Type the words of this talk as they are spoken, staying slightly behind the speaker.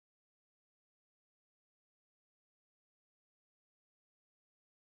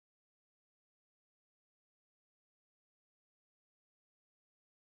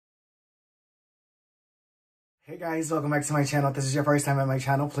Hey guys, welcome back to my channel. If this is your first time at my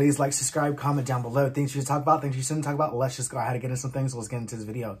channel, please like, subscribe, comment down below. Things you should talk about, things you shouldn't talk about. Let's just go ahead and get into some things. So let's get into this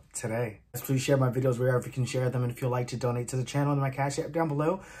video today. Please share my videos wherever you can share them. And if you'd like to donate to the channel, my Cash App down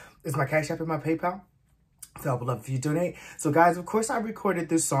below is my Cash App and my PayPal. So I would love if you donate. So guys, of course I recorded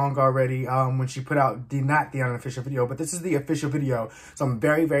this song already when she put out not the unofficial video, but this is the official video. So I'm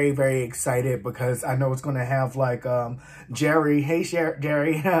very, very, very excited because I know it's going to have like Jerry. Hey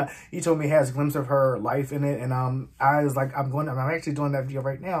Jerry, he told me he has a glimpse of her life in it, and I was like, I'm actually doing that video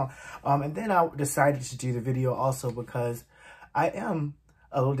right now. And then I decided to do the video also because I am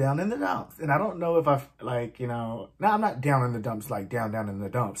a little down in the dumps. And I don't know if I've now I'm not down in the dumps, like down in the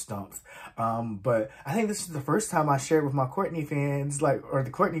dumps. But I think this is the first time I shared with my Courtney fans, or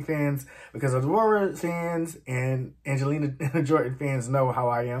the Courtney fans, because Aurora fans and Angelina Jordan fans know how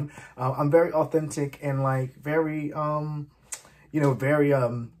I am. I'm very authentic and very, very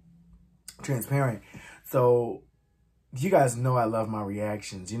transparent. So you guys know I love my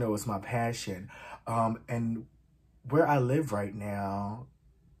reactions. You know, it's my passion. And where I live right now,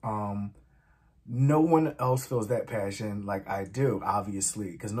 no one else feels that passion like I do,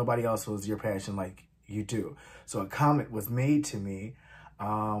 obviously, because nobody else feels your passion like you do. So a comment was made to me,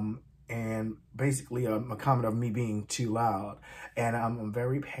 and basically a comment of me being too loud. And I'm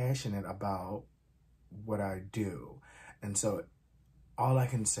very passionate about what I do. And so all I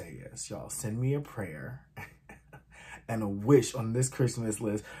can say is, y'all, send me a prayer and a wish on this Christmas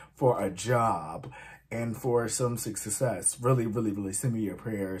list for a job and for some success. Really, really, really send me your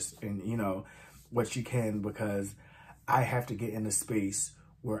prayers and, what you can, because I have to get in a space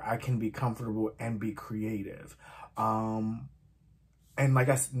where I can be comfortable and be creative. And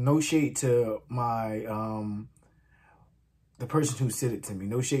no shade to my, the person who said it to me,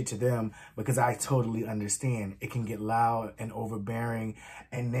 no shade to them, because I totally understand. It can get loud and overbearing,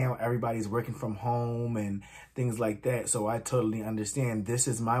 and now everybody's working from home and things like that. So I totally understand. This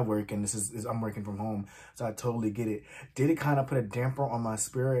is my work, and I'm working from home. So I totally get it. Did it kind of put a damper on my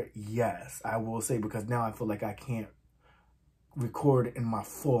spirit? Yes, I will say, because now I feel like I can't record in my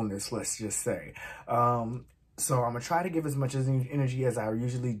fullness, let's just say. So I'm going to try to give as much energy as I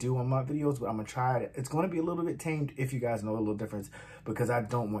usually do on my videos, but I'm going to try it. It's going to be a little bit tamed, if you guys know a little difference, because I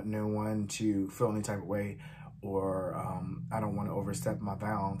don't want no one to feel any type of way, or I don't want to overstep my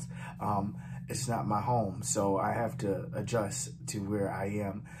bounds. It's not my home, so I have to adjust to where I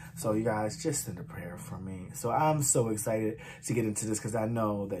am. So you guys, just send a prayer for me. So I'm so excited to get into this, because I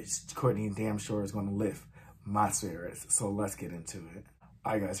know that Courtney damn sure is going to lift my spirits. So let's get into it.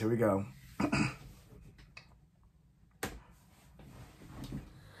 All right, guys, here we go.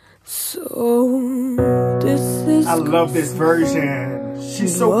 So this is I love this version.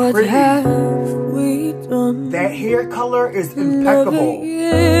 She's so pretty. That hair color is impeccable.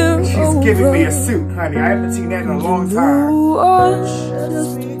 She's giving me a suit, honey. I haven't seen that in a long time.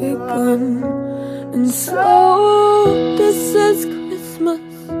 Just begun. And so this is Christmas.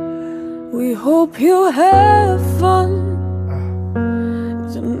 We hope you have fun.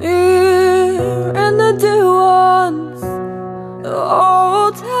 The near and the dear ones, the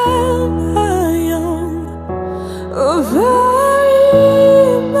old and the young. A very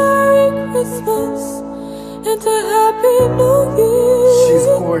Merry Christmas and a Happy New Year. She's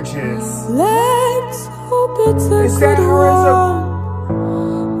gorgeous. Let's hope it's a good one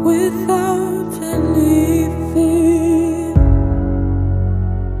without any fear.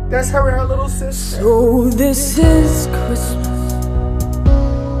 That's her and her little sister. So this is Christmas,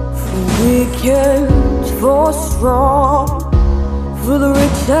 for weekend, for strong, for the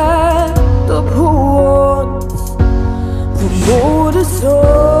rich and the poor ones. The road is so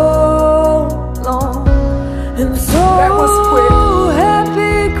long, and so that was quick.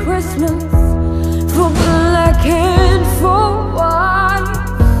 Happy Christmas for black and for white,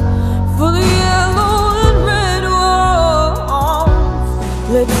 for the yellow and red ones.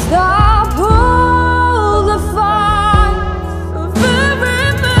 Let's stop all the fights. A very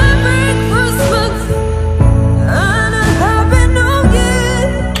Merry Christmas and a Happy New Year.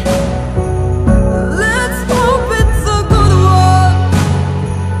 Let's hope it's a good one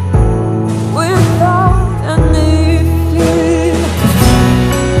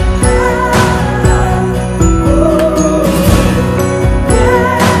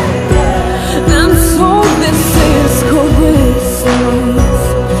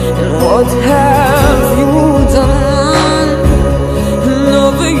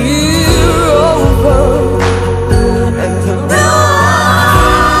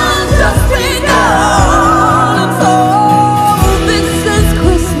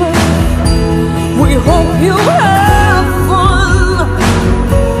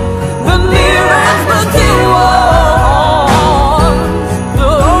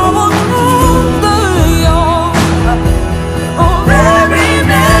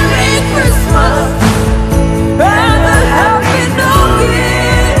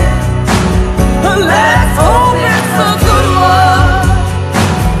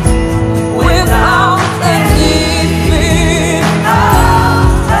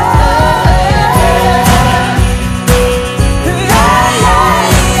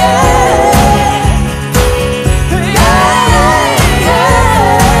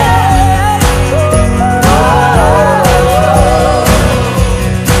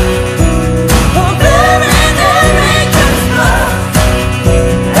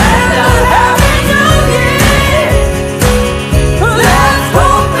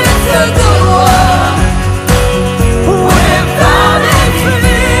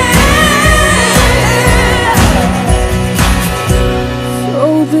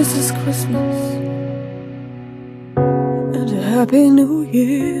new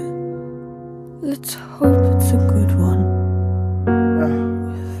year. Let's hope it's a good one,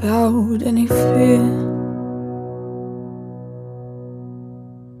 without any fear.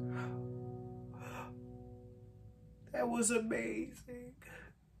 That was amazing.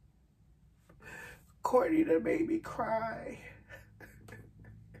 Courtney, that made me cry.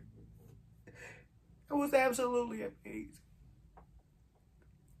 It was absolutely amazing.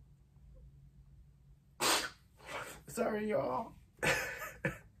 Sorry, y'all.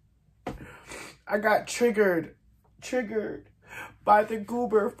 I got triggered by the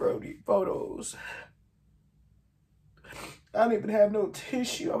goober photos. I don't even have no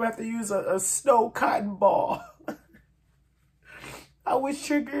tissue. I'm gonna have to use a snow cotton ball. I was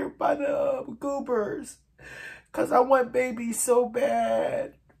triggered by the goobers because I want babies so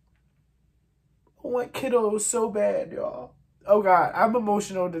bad. I want kiddos so bad, y'all. Oh God, I'm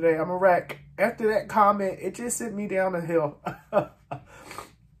emotional today. I'm a wreck. After that comment, it just sent me down a hill.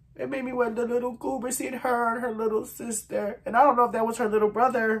 It made me want the little goober, seeing her and her little sister. And I don't know if that was her little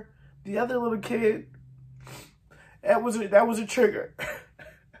brother, the other little kid. That was a trigger.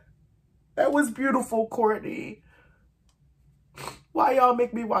 That was beautiful, Courtney. Why y'all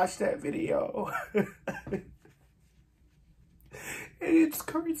make me watch that video? And it's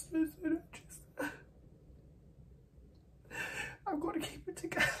Christmas and I'm going to keep it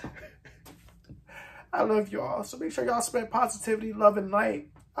together. I love y'all. So make sure y'all spread positivity, love, and light.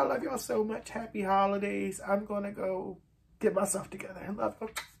 I love y'all so much. Happy holidays. I'm going to go get myself together. Love you.